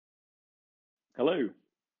Hello.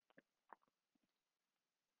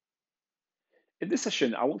 In this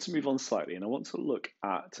session, I want to move on slightly and I want to look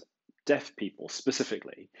at deaf people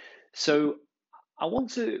specifically. So, I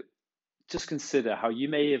want to just consider how you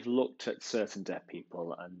may have looked at certain deaf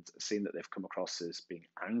people and seen that they've come across as being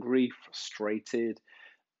angry, frustrated,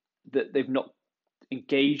 that they've not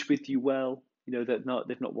engaged with you well, that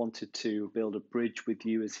they've not wanted to build a bridge with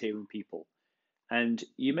you as hearing people. And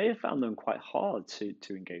you may have found them quite hard to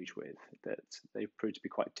engage with, that they proved to be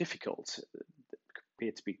quite difficult,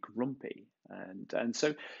 appear to be grumpy. And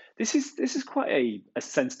so this is quite a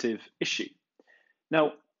sensitive issue.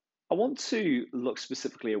 Now, I want to look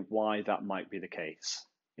specifically at why that might be the case.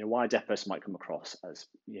 Why a deaf person might come across as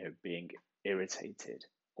being irritated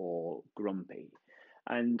or grumpy.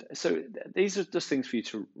 And so these are just things for you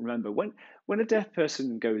to remember. When a deaf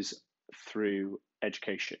person goes through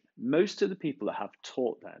education, most of the people that have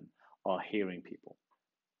taught them are hearing people.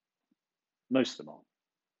 Most of them are.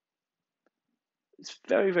 It's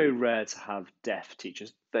very, very rare to have deaf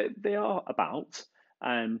teachers. They are about,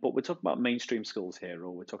 but we're talking about mainstream schools here,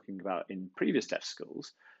 or we're talking about in previous deaf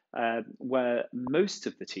schools, where most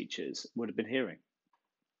of the teachers would have been hearing.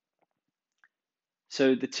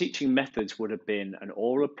 So the teaching methods would have been an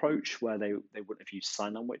oral approach where they wouldn't have used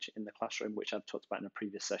sign language in the classroom, which I've talked about in a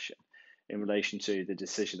previous session in relation to the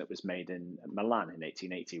decision that was made in Milan in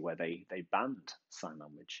 1880, where they banned sign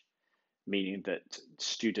language, meaning that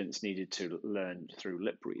students needed to learn through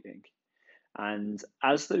lip reading. And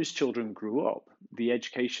as those children grew up, the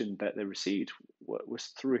education that they received was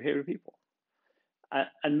through hearing people.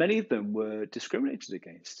 And many of them were discriminated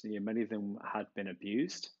against. Many of them had been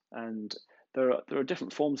abused, and there are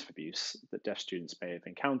different forms of abuse that deaf students may have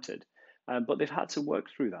encountered, but they've had to work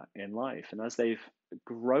through that in life. And as they've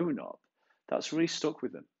grown up, that's really stuck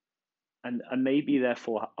with them, and maybe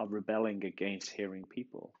therefore are rebelling against hearing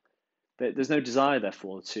people. There's no desire,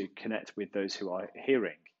 therefore, to connect with those who are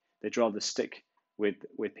hearing. They'd rather stick with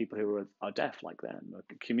people who are deaf like them, or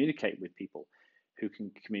communicate with people who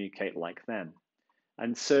can communicate like them.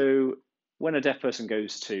 And so when a deaf person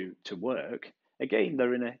goes to work, again,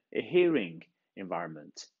 they're in a hearing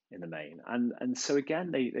environment in the main. And so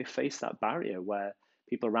again, they face that barrier where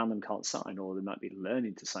people around them can't sign, or they might be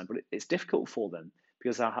learning to sign, but it's difficult for them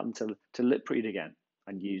because they're having to lip read again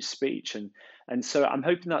and use speech. And so I'm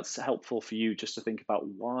hoping that's helpful for you just to think about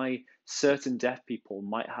why certain deaf people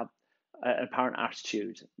might have an apparent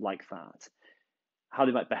attitude like that, how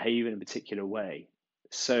they might behave in a particular way.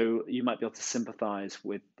 So you might be able to sympathize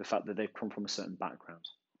with the fact that they've come from a certain background.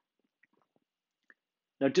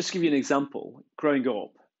 Now, just to give you an example, growing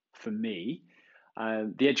up, for me,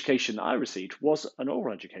 the education that I received was an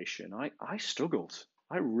oral education. I struggled.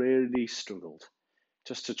 I really struggled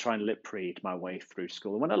just to try and lip read my way through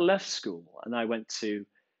school. And when I left school and I went to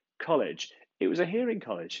college, it was a hearing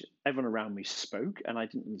college. Everyone around me spoke, and I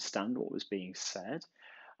didn't understand what was being said.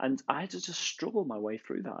 And I had to just struggle my way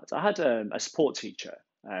through that. I had a support teacher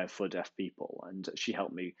for deaf people, and she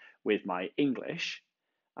helped me with my English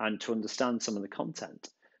and to understand some of the content.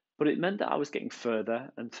 But it meant that I was getting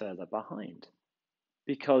further and further behind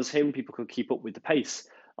because hearing people could keep up with the pace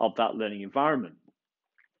of that learning environment.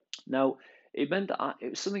 Now, it meant that it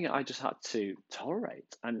was something that I just had to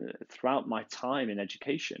tolerate and throughout my time in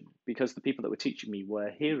education because the people that were teaching me were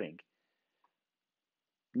hearing.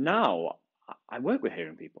 Now, I work with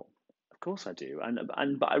hearing people. Of course I do.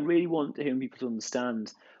 But I really want hearing people to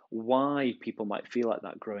understand why people might feel like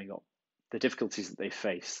that growing up, the difficulties that they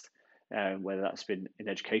faced, whether that's been in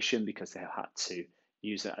education because they have had to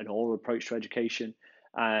use an oral approach to education,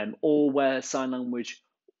 or where sign language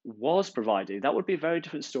was provided. That would be a very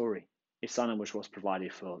different story if sign language was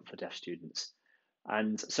provided for deaf students.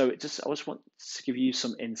 And so I just want to give you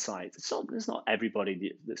some insight. It's not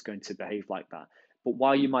everybody that's going to behave like that, but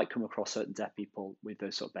why you might come across certain deaf people with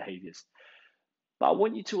those sort of behaviors. But I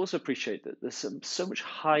want you to also appreciate that there's so much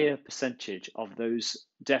higher percentage of those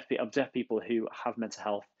deaf people who have mental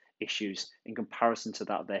health issues in comparison to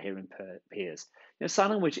that of their hearing peers.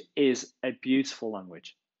 Sign language is a beautiful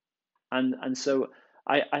language, and so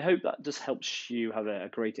I hope that just helps you have a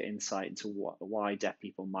greater insight into why deaf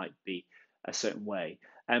people might be a certain way,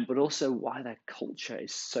 but also why their culture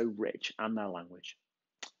is so rich and their language.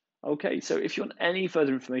 Okay, so if you want any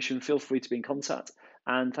further information, feel free to be in contact,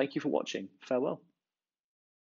 and thank you for watching. Farewell.